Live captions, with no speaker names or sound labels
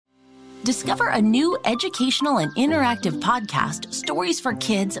Discover a new educational and interactive podcast, Stories for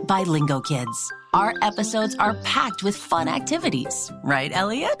Kids by Lingo Kids. Our episodes are packed with fun activities. Right,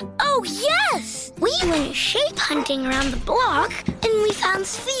 Elliot? Oh, yes! We went shape hunting around the block, and we found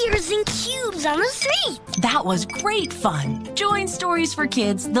spheres and cubes on the street. That was great fun. Join Stories for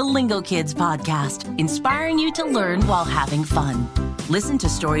Kids, the Lingo Kids podcast, inspiring you to learn while having fun. Listen to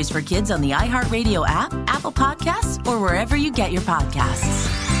Stories for Kids on the iHeartRadio app, Apple Podcasts, or wherever you get your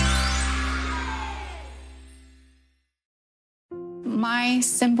podcasts. My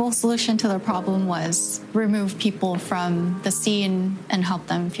simple solution to the problem was remove people from the scene and help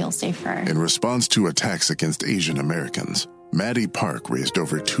them feel safer. In response to attacks against Asian Americans, Maddie Park raised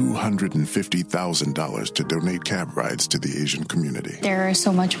over $250,000 to donate cab rides to the Asian community. There is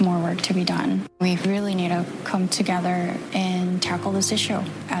so much more work to be done. We really need to come together and tackle this issue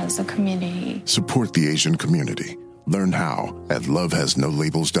as a community. Support the Asian community. Learn how at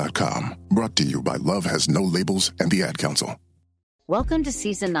lovehasnolabels.com. Brought to you by Love Has No Labels and the Ad Council. Welcome to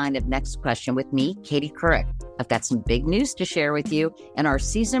Season 9 of Next Question with me, Katie Couric. I've got some big news to share with you in our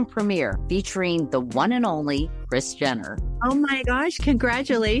season premiere featuring the one and only Kris Jenner. Oh my gosh,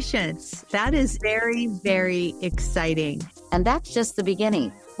 congratulations. That is very, very exciting. And that's just the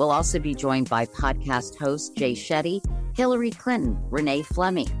beginning. We'll also be joined by podcast host Jay Shetty, Hillary Clinton, Renee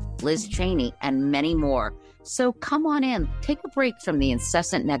Fleming, Liz Cheney, and many more. So come on in, take a break from the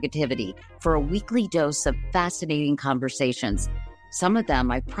incessant negativity for a weekly dose of fascinating conversations. Some of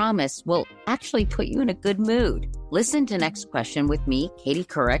them, I promise, will actually put you in a good mood. Listen to Next Question with me, Katie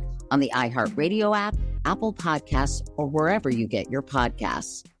Couric, on the iHeartRadio app, Apple Podcasts, or wherever you get your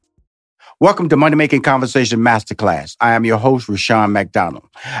podcasts. Welcome to Money Making Conversation Masterclass. I am your host, Rushion McDonald.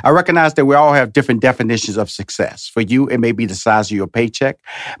 I recognize that we all have different definitions of success. For you, it may be the size of your paycheck.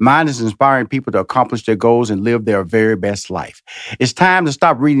 Mine is inspiring people to accomplish their goals and live their very best life. It's time to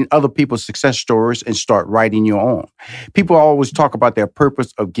stop reading other people's success stories and start writing your own. People always talk about their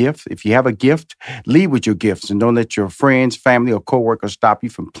purpose of gift. If you have a gift, lead with your gifts and don't let your friends, family, or coworkers stop you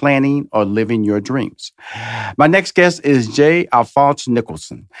from planning or living your dreams. My next guest is J. Alphonse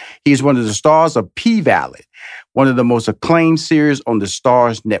Nicholson. He's one of the stars of P-Valley, one of the most acclaimed series on the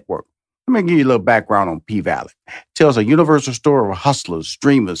Starz Network. Let me give you a little background on P-Valley. It tells a universal story of hustlers,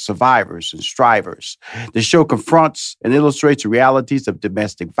 dreamers, survivors, and strivers. The show confronts and illustrates the realities of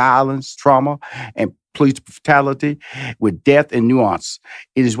domestic violence, trauma, and police brutality with depth and nuance.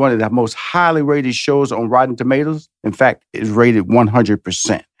 It is one of the most highly rated shows on Rotten Tomatoes. In fact, it's rated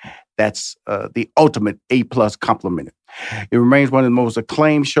 100%. That's the ultimate A+ compliment. It remains one of the most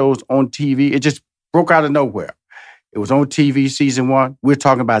acclaimed shows on TV. It just broke out of nowhere. It was on TV season 1. We're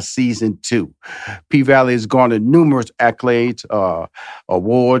talking about season 2. P-Valley has garnered numerous accolades,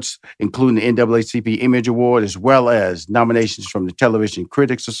 awards, including the NAACP Image Award, as well as nominations from the Television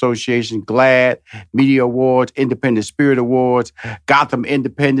Critics Association, GLAAD, Media Awards, Independent Spirit Awards, Gotham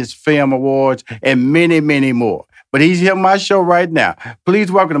Independent Film Awards, and many, many more. But he's here on my show right now.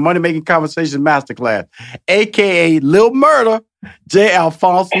 Please welcome to Money Making Conversations Masterclass, a.k.a. Lil Murda, J.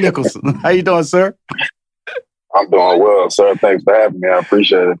 Alphonse Nicholson. How you doing, sir? I'm doing well, sir. Thanks for having me. I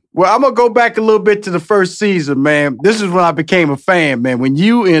appreciate it. Well, I'm going to go back a little bit to the first season, man. This is when I became a fan, man. When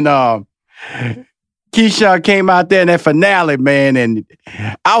you and Keyshawn came out there in that finale, man, and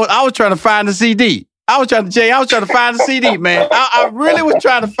I was trying to find the CD. I was trying to find the CD, man. I really was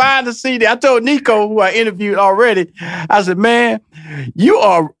trying to find the CD. I told Nico, who I interviewed already, I said, man,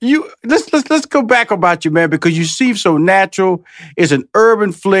 let's go back about you, man, because you seem so natural. It's an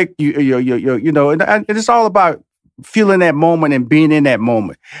urban flick, you know, and it's all about feeling that moment and being in that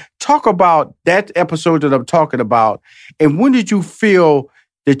moment. Talk about that episode that I'm talking about, and when did you feel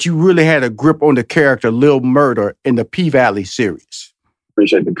that you really had a grip on the character Lil Murda in the P-Valley series?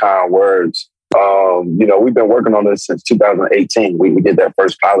 Appreciate the kind words. You know, we've been working on this since 2018. We did that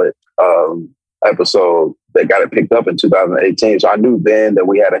first pilot episode that got it picked up in 2018. So I knew then that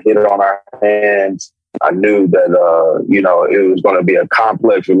we had a hitter on our hands. I knew that, you know, it was going to be a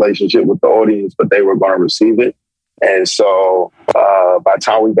complex relationship with the audience, but they were going to receive it. And so by the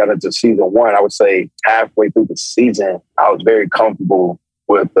time we got into season 1, I would say halfway through the season, I was very comfortable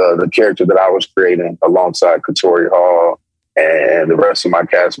with the character that I was creating alongside Katori Hall and the rest of my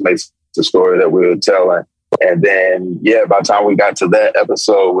castmates. The story that we were telling. And then, yeah, by the time we got to that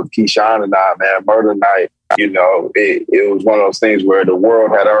episode with Keyshawn and I, man, Murder Night, you know, it was one of those things where the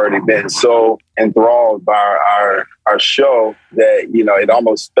world had already been so enthralled by our show that, you know, it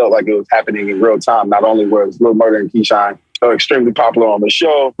almost felt like it was happening in real time. Not only was Lil Murda and Keyshawn extremely popular on the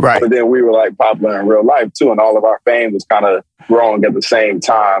show, right, but then we were like popular in real life too. And all of our fame was kind of growing at the same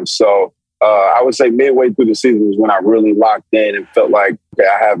time. So I would say midway through the season is when I really locked in and felt like, okay,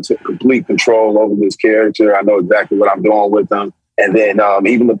 I have complete control over this character. I know exactly what I'm doing with them. And then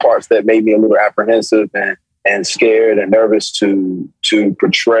even the parts that made me a little apprehensive and scared and nervous to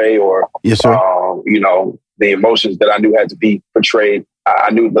portray, or yes, sir. The emotions that I knew had to be portrayed. I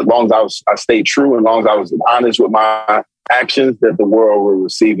knew that as long as I stayed true and as long as I was honest with my actions, that the world will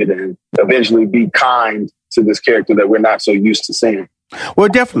receive it and eventually be kind to this character that we're not so used to seeing. Well,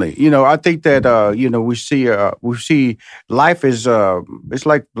 definitely. I think that we see life is it's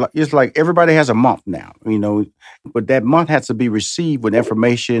like everybody has a month now. But that month has to be received with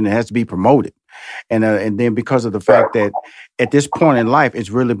information. It has to be promoted, and then because of the fact that at this point in life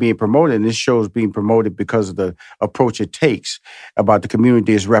it's really being promoted, and this show is being promoted because of the approach it takes about the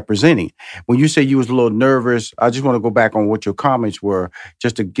community it's representing. When you say you was a little nervous, I just want to go back on what your comments were,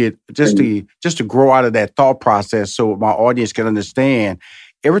 just to grow out of that thought process, so my audience can understand.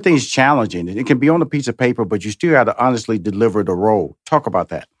 Everything's challenging. It can be on a piece of paper, but you still have to honestly deliver the role. Talk about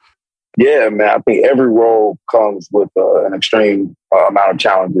that. Yeah, man. I think every role comes with an extreme amount of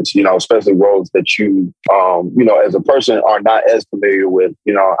challenges, especially roles that you, as a person are not as familiar with.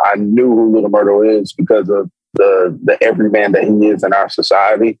 I knew who Little Murdo is because of the everyman that he is in our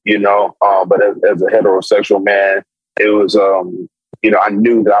society, but as a heterosexual man, it was, I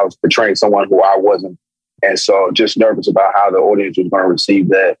knew that I was portraying someone who I wasn't. And so just nervous about how the audience was going to receive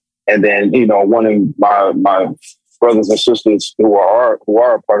that. And then, wanting my brothers and sisters who are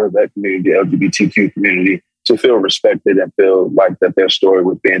a part of that community, the LGBTQ community, to feel respected and feel like that their story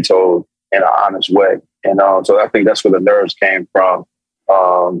was being told in an honest way. And so I think that's where the nerves came from.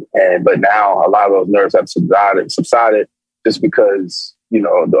 But now a lot of those nerves have subsided just because,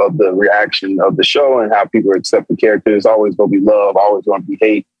 of the reaction of the show and how people accept the character. There's always going to be love, always going to be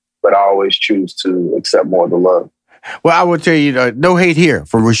hate, but I always choose to accept more of the love. Well, I will tell you, no hate here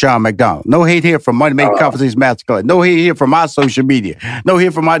from Rushion McDonald. No hate here from Money Making Conversations Masterclass. No hate here from my social media. No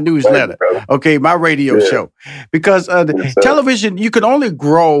hate from my newsletter. Okay, my radio show. Because television, you can only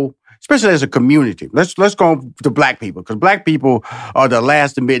grow, especially as a community. Let's go to black people, because black people are the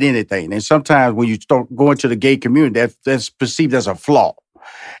last to admit anything. And sometimes when you start going to the gay community, that's perceived as a flaw.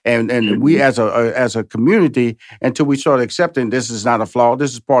 And we as a community, until we start accepting this is not a flaw,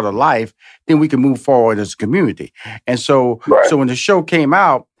 this is part of life, then we can move forward as a community. And so when the show came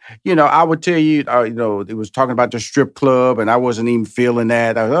out, I would tell you, it was talking about the strip club, and I wasn't even feeling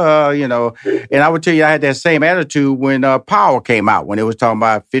that, and I would tell you I had that same attitude when Power came out, when it was talking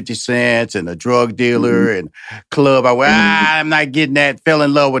about 50 Cent and a drug dealer and club. I went, I'm not getting that, fell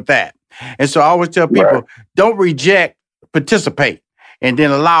in love with that. And so I always tell people, don't reject, participate. And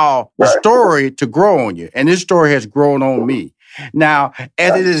then allow the story to grow on you. And this story has grown on me. Now,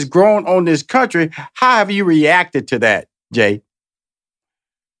 as it has grown on this country, how have you reacted to that, Jay?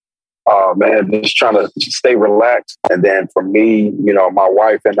 Oh, man, just trying to stay relaxed. And then for me, my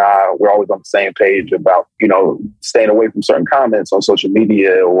wife and I, we're always on the same page about, staying away from certain comments on social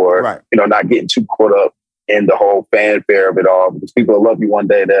media or, not getting too caught up in the whole fanfare of it all. Because people will love you one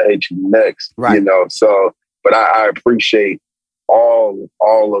day, they'll hate you next, So, but I appreciate all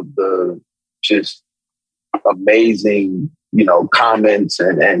of the just amazing, comments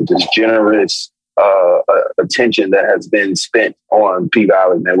and just generous attention that has been spent on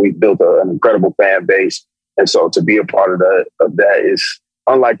P-Valley. Man, we've built an incredible fan base. And so to be a part of that is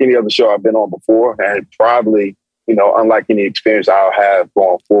unlike any other show I've been on before, and probably, unlike any experience I'll have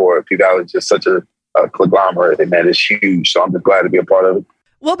going forward. P-Valley is just such a conglomerate, and man, it's huge. So I'm just glad to be a part of it.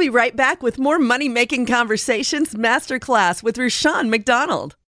 We'll be right back with more Money Making Conversations Masterclass with Rushion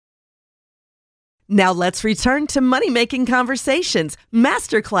McDonald. Now let's return to Money Making Conversations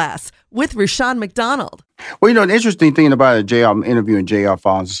Masterclass with Rushion McDonald. Well, the interesting thing about it, Jay, I'm interviewing Jay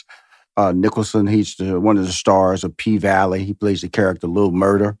Alphonse Nicholson. He's one of the stars of P-Valley. He plays the character Little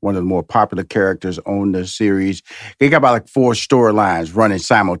Murdo, one of the more popular characters on the series. They got about 4 storylines running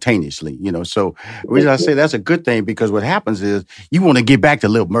simultaneously, So the reason I say that's a good thing, because what happens is you want to get back to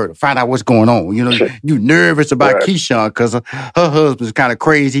Little Murdo, find out what's going on. You're nervous about Keyshawn because her husband's kind of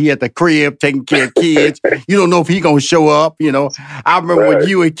crazy. He at the crib taking care of kids. You don't know if he's going to show up, I remember when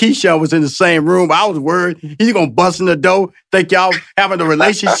you and Keyshawn was in the same room, I was worried he's going to bust in the door, think y'all having a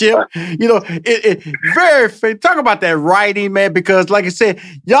relationship. It very, talk about that writing, man, because like I said,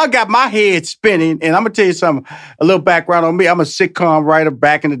 y'all got my head spinning. And I'm going to tell you something, a little background on me. I'm a sitcom writer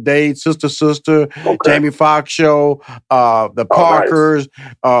back in the day, Sister, Jamie Foxx Show, the Parkers,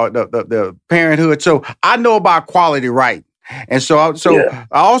 the Parenthood. So I know about quality writing. And so I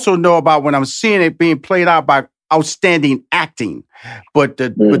also know about when I'm seeing it being played out by outstanding acting. But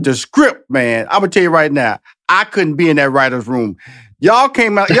the script, man, I'm gonna tell you right now, I couldn't be in that writer's room. Y'all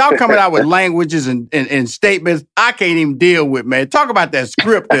coming out with languages and statements I can't even deal with, man. Talk about that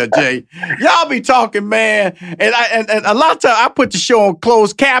script there, Jay. Y'all be talking, man. And a lot of times I put the show on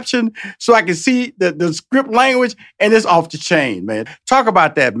closed caption so I can see the script language, and it's off the chain, man. Talk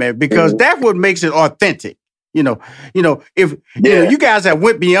about that, man, because that's what makes it authentic. You know, if you guys have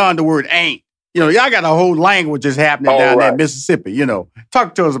went beyond the word ain't. Y'all got a whole language that's happening down there in Mississippi.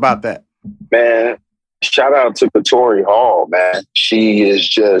 Talk to us about that, man. Shout out to Katori Hall, man. She is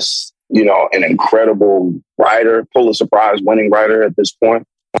just, an incredible writer, Pulitzer Prize winning writer at this point.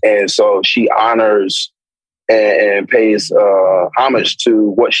 And so she honors and pays homage to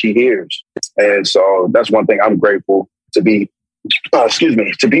what she hears. And so that's one thing I'm grateful to be,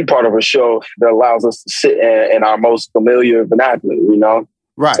 to be part of a show that allows us to sit in our most familiar vernacular,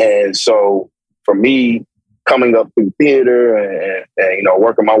 Right. And so for me, coming up through theater and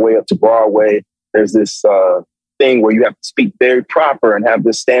working my way up to Broadway, there's this thing where you have to speak very proper and have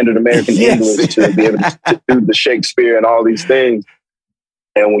this standard American English to be able to do the Shakespeare and all these things.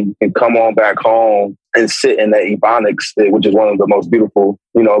 And when you can come on back home and sit in that Ebonics, which is one of the most beautiful,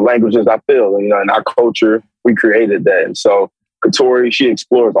 languages I feel, in our culture, we created that. And so Katori, she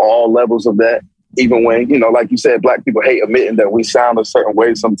explores all levels of that. Even when, like you said, Black people hate admitting that we sound a certain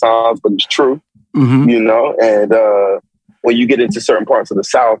way sometimes, but it's true, and when you get into certain parts of the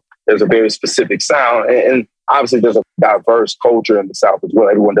South, there's a very specific sound. And obviously there's a diverse culture in the South as well.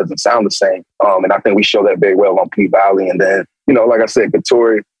 Everyone doesn't sound the same. And I think we show that very well on P-Valley. And then, like I said,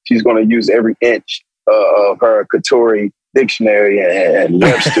 Katori, she's going to use every inch of her Katori dictionary and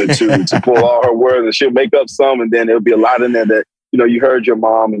Webster to pull all her words. And she'll make up some, and then there'll be a lot in there that, you heard your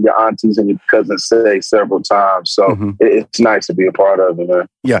mom and your aunties and your cousins say several times. So it's nice to be a part of it, man.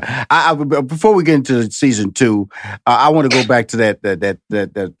 Yeah. I before we get into season 2, I want to go back to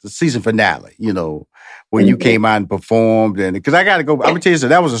that season finale, when you came out and performed. And because I got to go, I'm going to tell you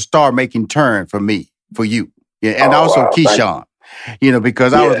something, that was a star-making turn for you. Yeah, and also Keyshawn.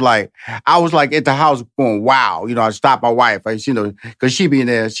 Because I was like at the house going, wow. I stopped my wife, because she be in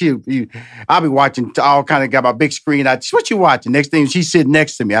there. I'll be watching all kind of, got my big screen. What you watching? Next thing, she's sitting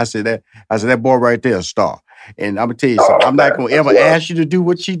next to me. I said, that boy right there, a star. And I'm going to tell you something. I'm not going to ever ask you to do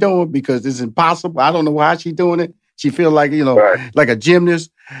what she doing because it's impossible. I don't know how she doing it. She feel like, like a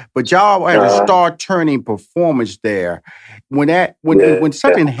gymnast. But y'all had a star-turning performance there. When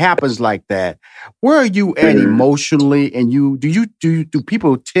something happens like that, where are you at emotionally? And do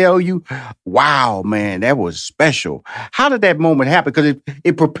people tell you, wow, man, that was special? How did that moment happen? Because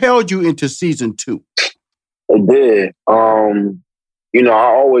it propelled you into season 2. It did. I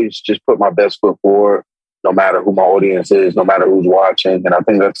always just put my best foot forward, no matter who my audience is, no matter who's watching. And I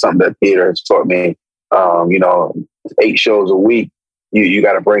think that's something that theater has taught me. 8 shows a week, you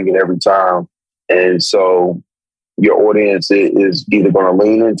got to bring it every time. And so your audience is either going to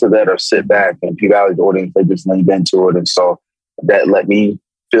lean into that or sit back. And P-Valley's audience, they just leaned into it. And so that let me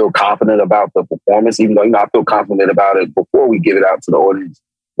feel confident about the performance, even though, I feel confident about it before we give it out to the audience.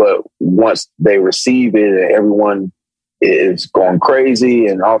 But once they receive it and everyone is going crazy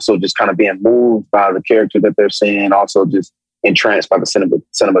and also just kind of being moved by the character that they're seeing, also just entranced by the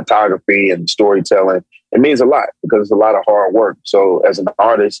cinematography and storytelling, it means a lot because it's a lot of hard work. So as an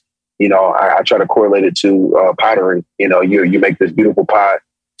artist, I try to correlate it to pottery. You make this beautiful pot,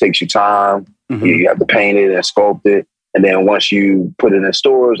 takes you time. You have to paint it and sculpt it. And then once you put it in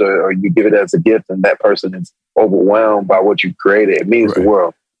stores or you give it as a gift and that person is overwhelmed by what you created, it means the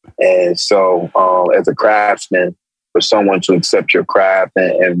world. And so as a craftsman, for someone to accept your craft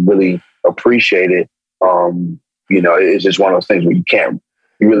and really appreciate it, it's just one of those things where you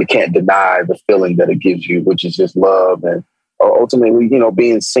really can't deny the feeling that it gives you, which is just love and ultimately,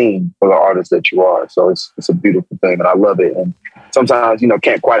 being seen for the artist that you are. So it's a beautiful thing and I love it. And sometimes,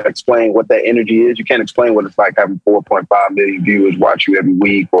 can't quite explain what that energy is. You can't explain what it's like having 4.5 million viewers watch you every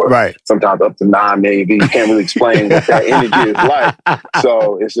week or sometimes up to 9 million views. You can't really explain what that energy is like.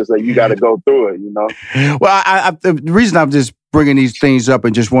 So it's just like, you got to go through it, Well, the reason I'm just bringing these things up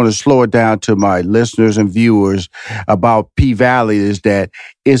and just want to slow it down to my listeners and viewers about P-Valley is that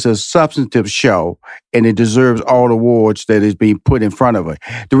it's a substantive show and it deserves all the awards that is being put in front of it.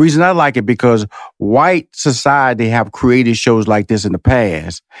 The reason I like it because white society have created shows like this in the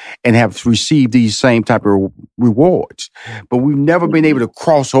past and have received these same type of rewards, but we've never been able to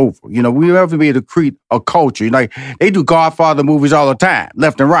cross over. We've never been able to create a culture. Like they do Godfather movies all the time,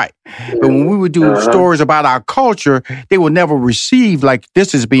 left and right. But when we would do stories about our culture, they would never received like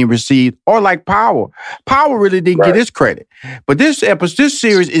this is being received, or like Power. Power really didn't get his credit. But this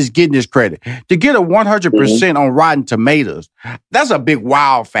series is getting his credit. To get a 100% on Rotten Tomatoes, that's a big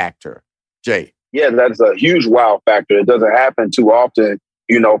wow factor, Jay. Yeah, that's a huge wow factor. It doesn't happen too often,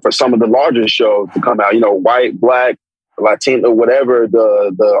 for some of the larger shows to come out, white, black, Latino, whatever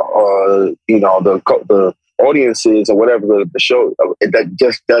the audiences or whatever the show, that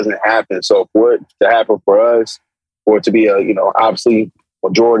just doesn't happen. So for it to happen for us, for it to be a, obviously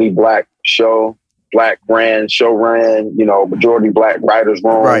majority black show, black show ran, majority black writers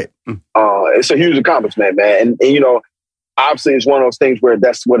room. Right. It's a huge accomplishment, man. And obviously it's one of those things where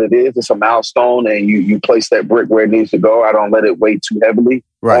that's what it is. It's a milestone and you place that brick where it needs to go. I don't let it weigh too heavily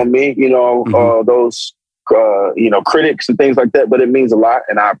on me, those critics and things like that, but it means a lot.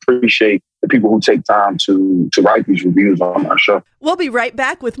 And I appreciate the people who take time to write these reviews on our show. We'll be right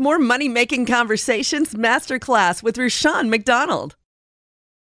back with more Money Making Conversations Masterclass with Rushion McDonald.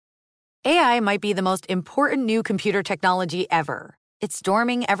 AI might be the most important new computer technology ever. It's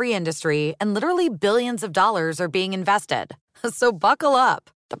storming every industry, and literally billions of dollars are being invested. So buckle up.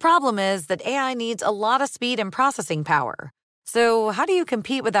 The problem is that AI needs a lot of speed and processing power. So how do you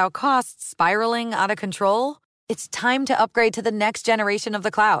compete without costs spiraling out of control? It's time to upgrade to the next generation of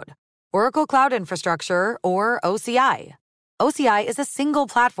the cloud. Oracle Cloud Infrastructure, or OCI. OCI is a single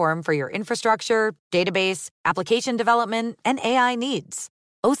platform for your infrastructure, database, application development, and AI needs.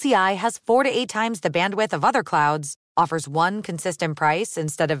 OCI has 4 to 8 times the bandwidth of other clouds, offers one consistent price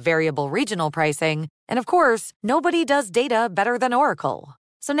instead of variable regional pricing, and of course, nobody does data better than Oracle.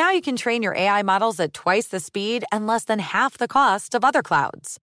 So now you can train your AI models at twice the speed and less than half the cost of other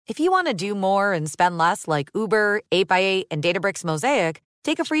clouds. If you want to do more and spend less like Uber, 8x8, and Databricks Mosaic,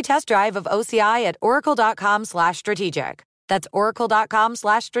 take a free test drive of OCI at oracle.com/strategic. That's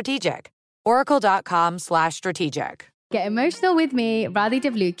oracle.com/strategic. Oracle.com/strategic. Get emotional with me, Radhi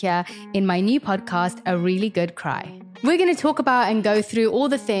Devlukia, in my new podcast, A Really Good Cry. We're going to talk about and go through all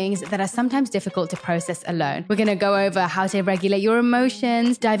the things that are sometimes difficult to process alone. We're going to go over how to regulate your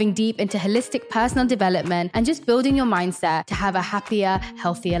emotions, diving deep into holistic personal development, and just building your mindset to have a happier,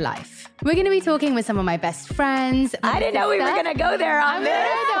 healthier life. We're going to be talking with some of my best friends. I didn't know we were going to go there on this.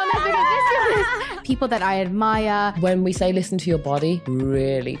 People that I admire. When we say listen to your body,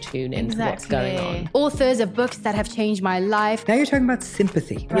 really tune into what's going on. Authors of books that have changed my life. Now you're talking about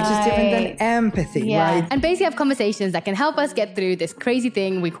sympathy, which is different than empathy, right? And basically have conversations that can help us get through this crazy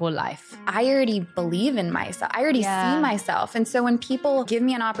thing we call life. I already believe in myself. I already see myself. And so when people give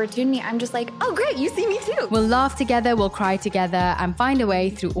me an opportunity, I'm just like, oh, great, you see me too. We'll laugh together, we'll cry together, and find a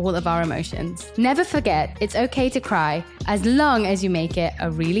way through all of our emotions. Never forget, it's okay to cry as long as you make it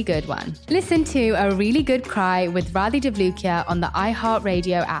a really good one. Listen to A Really Good Cry with Radhi Devlukia on the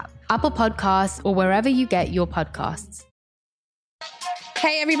iHeartRadio app, Apple Podcasts, or wherever you get your podcasts.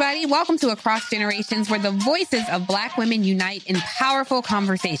 Hey, everybody. Welcome to Across Generations, where the voices of Black women unite in powerful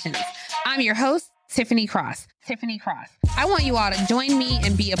conversations. I'm your host, Tiffany Cross. I want you all to join me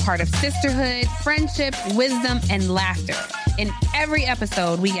and be a part of sisterhood, friendship, wisdom, and laughter. In every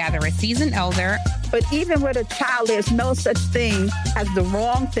episode, we gather a seasoned elder. But even with a child, there's no such thing as the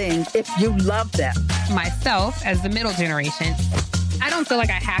wrong thing if you love them. Myself as the middle generation. I don't feel like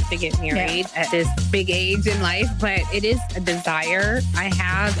I have to get married at this big age in life, but it is a desire I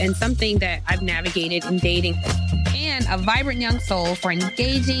have and something that I've navigated in dating. And a vibrant young soul for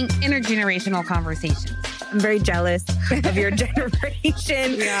engaging intergenerational conversations. I'm very jealous of your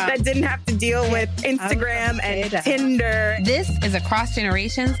generation that didn't have to deal with Instagram and Tinder. This is Across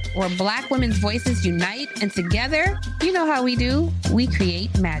Generations, where Black women's voices unite, and together, you know how we do, we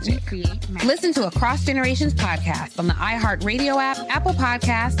create magic. Listen to Across Generations podcast on the iHeartRadio app, Apple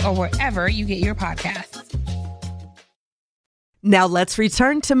Podcasts, or wherever you get your podcasts. Now let's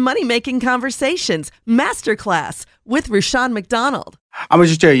return to Money Making Conversations Masterclass with Rushion McDonald. I'm going to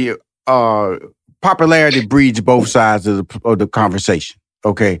just tell you, popularity breeds both sides of the conversation.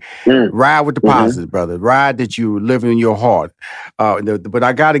 Okay, ride with the positive, brother. Ride that you live in your heart. But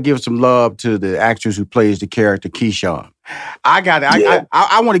I got to give some love to the actress who plays the character Keyshawn.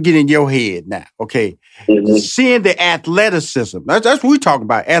 I want to get in your head now. Okay, seeing the athleticism. That's what we're talking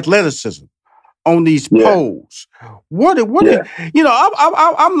about. Athleticism on these poles. What is, you know?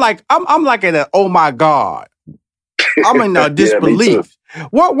 I'm like at a, oh my God. I'm in disbelief.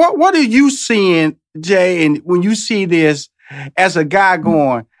 What are you seeing, Jay? And when you see this as a guy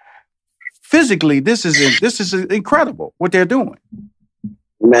going, physically, this is incredible what they're doing.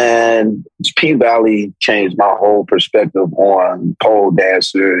 Man, P-Valley changed my whole perspective on pole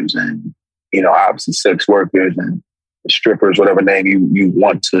dancers and, obviously sex workers and strippers, whatever name you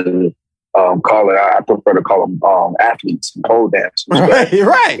want to call it. I prefer to call them athletes, pole dancers.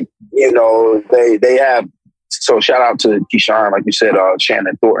 Right. You know, they have. So shout out to Keyshawn, like you said,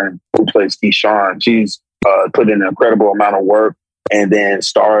 Shannon Thornton, who plays Keyshawn. She's put in an incredible amount of work. And then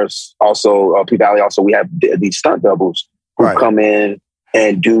Stars also, P-Valley also, we have these stunt doubles who come in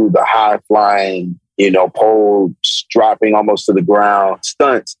and do the high flying, you know, poles dropping almost to the ground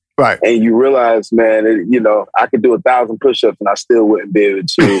stunts. Right. And you realize, man, you know, I could do 1,000 push-ups and I still wouldn't be able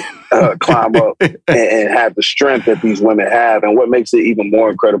to climb up and have the strength that these women have. And what makes it even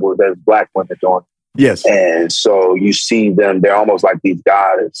more incredible is there's Black women doing it. Yes. And so you see them, they're almost like these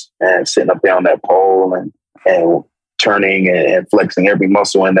goddesses and sitting up there on that pole and turning and flexing every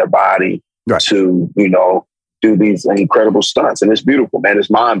muscle in their body to, you know, do these incredible stunts. And it's beautiful, man. It's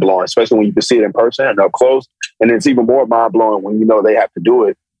mind blowing, especially when you can see it in person and up close. And it's even more mind blowing when you know they have to do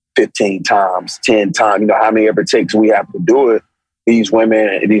it 15 times, 10 times, you know, how many ever takes we have to do it. These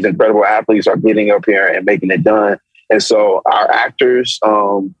women, these incredible athletes are getting up here and making it done. And so our actors,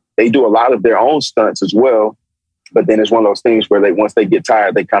 they do a lot of their own stunts as well. But then it's one of those things where once they get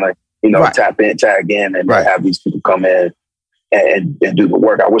tired, they kind of, you know, tag in and have these people come in and do the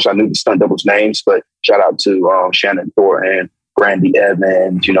work. I wish I knew the stunt doubles names, but shout out to Shannon Thornton, Brandy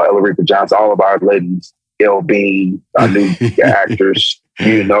Evans, you know, Elarica Johnson, all of our ladies, Gail Bean, our new actors,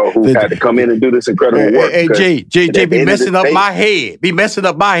 you know, who had to come in and do this incredible work. Hey, Jay be messing up my head. Be messing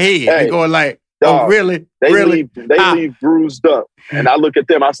up my head. Hey, going like, oh, really? They leave bruised up. And I look at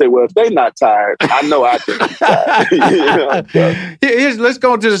them, I say, well, if they're not tired, I know I can be tired. You know? Let's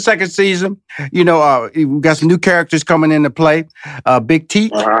go into the second season. You know, we got some new characters coming into play. Big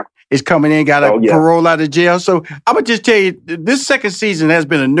Teak is coming in, got a parole out of jail. So I'm going to just tell you, this second season has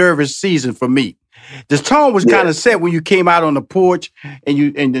been a nervous season for me. The tone was kind of set when you came out on the porch and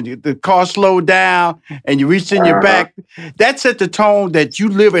the car slowed down and you reached in your back. That set the tone that you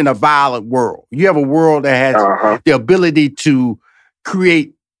live in a violent world. You have a world that has the ability to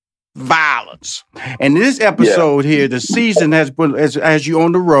create violence. And this episode here, the season has been as you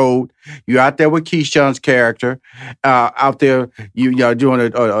on the road. You're out there with Keyshawn's character, out there you're doing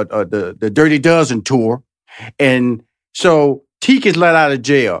the Dirty Dozen tour, and so Teak is let out of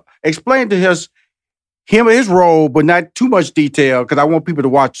jail. Explain to us him and his role, but not too much detail because I want people to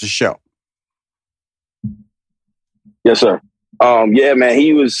watch the show. Yes, sir. Yeah, man,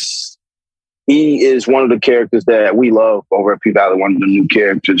 he is one of the characters that we love over at P-Valley, one of the new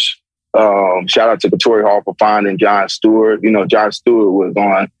characters. Shout out to Katori Hall for finding Jon Stewart. You know, Jon Stewart was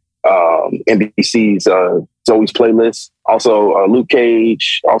on NBC's Zoe's Playlist. Also, Luke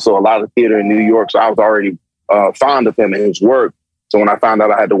Cage, also a lot of theater in New York. So I was already fond of him and his work. So when I found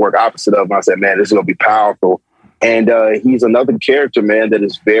out I had to work opposite of him, I said, man, this is going to be powerful. And he's another character, man, that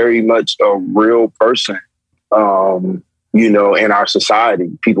is very much a real person, you know, in our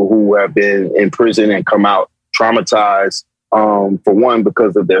society. People who have been in prison and come out traumatized, for one,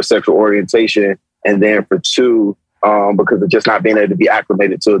 because of their sexual orientation. And then for two, because of just not being able to be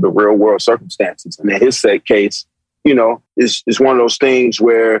acclimated to the real world circumstances. And in his case, you know, it's one of those things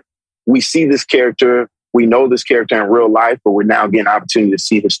where we see this character, we know this character in real life, but we're now getting an opportunity to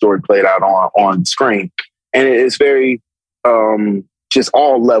see his story played out on screen. And it's very, just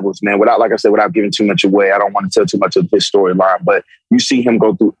all levels, man, without giving too much away. I don't want to tell too much of his storyline, but you see him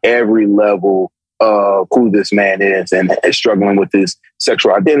go through every level of who this man is and struggling with his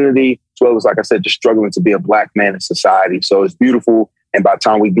sexual identity, as well as, like I said, just struggling to be a Black man in society. So it's beautiful. And by the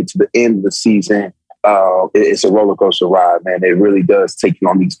time we get to the end of the season, it's a roller coaster ride, man. It really does take you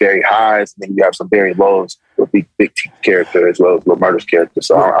on these very highs, and then you have some very lows with Big T character as well as Lil Murda's character.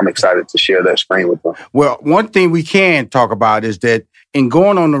 So I'm excited to share that screen with them. Well, one thing we can talk about is that in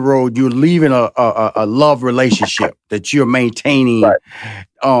going on the road, you're leaving a love relationship that you're maintaining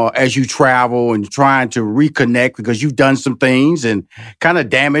as you travel and trying to reconnect because you've done some things and kind of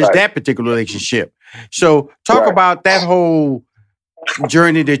damaged that particular relationship. So talk about that whole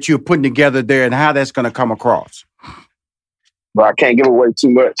journey that you're putting together there and how that's going to come across. But I can't give away too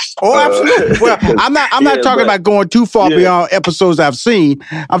much. Oh, absolutely. Well, I'm not talking about going too far beyond episodes I've seen.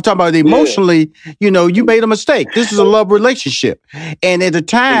 I'm talking about emotionally, you know, you made a mistake. This is a love relationship. And at the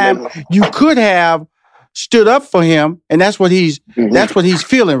time, you could have stood up for him, and that's what he's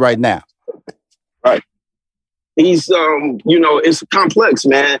feeling right now. Right. He's you know, it's complex,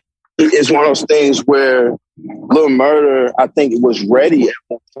 man. It's one of those things where Lil Murda, I think, was ready at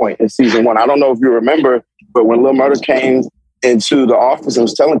one point in season 1. I don't know if you remember, but when Lil Murda came into the office and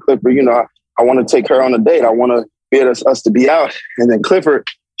was telling Clifford, you know, I want to take her on a date. I want to get us to be out. And then Clifford,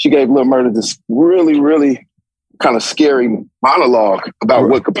 she gave Lil Murda this really, really kind of scary monologue about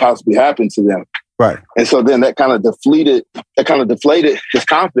what could possibly happen to them. Right. And so then that kind of deflated his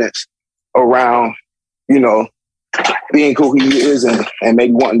confidence. around, being who he is and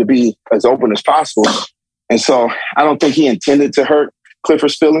maybe wanting to be as open as possible. And so I don't think he intended to hurt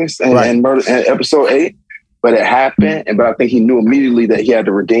Clifford's feelings in murder in episode 8, but it happened. But I think he knew immediately that he had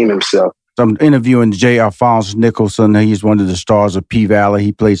to redeem himself. So I'm interviewing J. Alphonse Nicholson. He's one of the stars of P-Valley.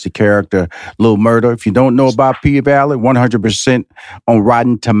 He plays the character Lil Murda. If you don't know about P-Valley, 100% on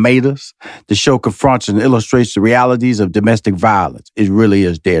Rotten Tomatoes. The show confronts and illustrates the realities of domestic violence. It really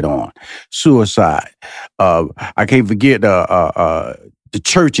is dead on. Suicide. I can't forget the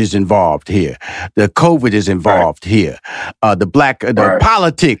church is involved here. The COVID is involved here. The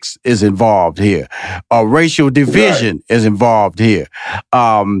politics is involved here. Racial division is involved here.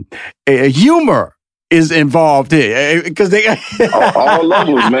 Humor is involved here because they all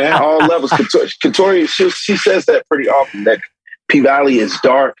levels, man, all levels. Katori, she says that pretty often. That P-Valley is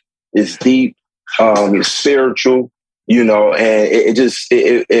dark, is deep, it's spiritual, and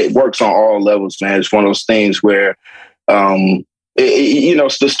it works on all levels, man. It's one of those things where.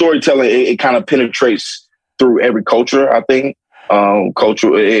 The storytelling, it kind of penetrates through every culture, I think.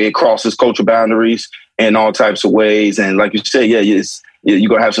 It crosses cultural boundaries in all types of ways. And like you said, you're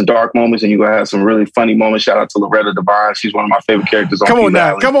going to have some dark moments and you're going to have some really funny moments. Shout out to Loretta Devine. She's one of my favorite characters on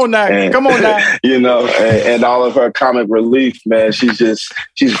P-Valley. Come on now. And all of her comic relief, man,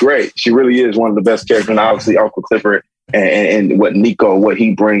 she's great. She really is one of the best characters. And obviously Uncle Clifford and what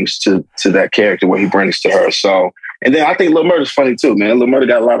he brings to that character, what he brings to her. So, and then I think Lil Murda's funny too, man. Lil Murda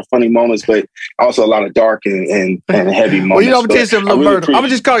got a lot of funny moments, but also a lot of dark and heavy moments. Well, I'm gonna tell you something, Lil Murda. I'm gonna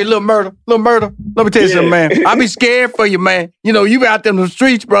just call you Lil Murda. Lil Murda. Let me tell you something, man. I be scared for you, man. You out there in the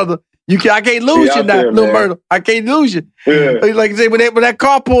streets, brother. I can't lose you now, Lil Murda. I can't lose you. Yeah. Like I say, when that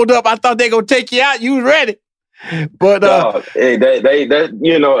car pulled up, I thought they gonna take you out. You was ready. But and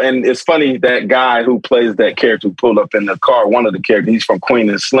it's funny, that guy who plays that character who pulled up in the car, one of the characters, he's from Queen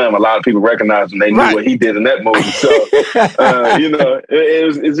and Slim. A lot of people recognize him. They knew what he did in that movie. So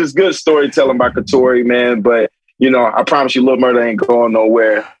it's just good storytelling by Katori, man. But I promise you, Lil Murda ain't going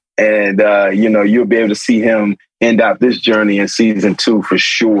nowhere. And you'll be able to see him end out this journey in season 2 for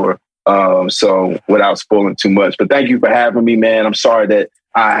sure. So without spoiling too much. But thank you for having me, man. I'm sorry that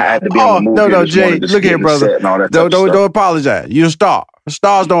I had to be on the movie. No, Jay, look here, brother. Don't apologize. You're a star.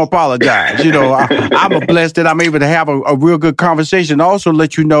 Stars don't apologize. I'm blessed that I'm able to have a real good conversation. Also,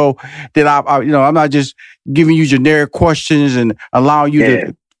 let you know that I'm not just giving you generic questions and allowing you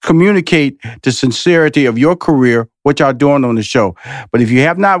to communicate the sincerity of your career, what y'all doing on the show. But if you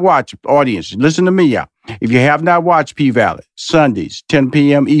have not watched, audience, listen to me, y'all. If you have not watched P-Valley, Sundays, 10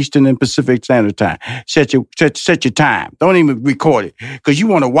 p.m. Eastern and Pacific Standard Time, set your time. Don't even record it because you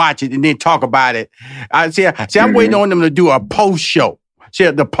want to watch it and then talk about it. I'm waiting on them to do a post show.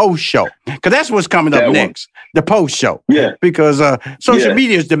 The post show, because that's what's coming up next. The post show. Yeah. Because social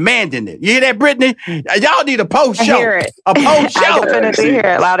media is demanding it. You hear that, Brittany? Y'all need a post show. I hear it. A post show. I definitely hear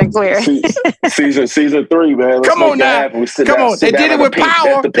it loud and clear. Season 3, man. Come on now. Come on. They did it with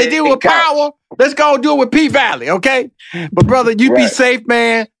power. They did it with power. Let's go do it with P-Valley, okay? But brother, you be safe,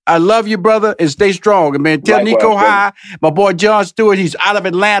 man. I love you, brother, and stay strong. And man, tell Likewise, Nico hi. My boy Jon Stewart, he's out of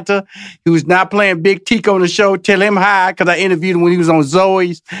Atlanta. He was not playing Big Tico on the show. Tell him hi, because I interviewed him when he was on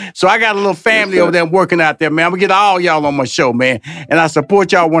Zoe's. So I got a little family over there working out there, man. I'm going to get all y'all on my show, man. And I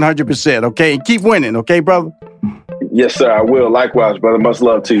support y'all 100%, okay? And keep winning, okay, brother? Yes, sir, I will. Likewise, brother. Much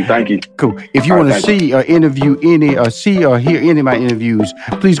love to you. Thank you. Cool. If you want to see or interview see or hear any of my interviews,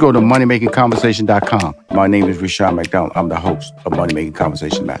 please go to moneymakingconversation.com. My name is Rushion McDonald. I'm the host of Money Making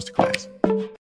Conversation Masterclass.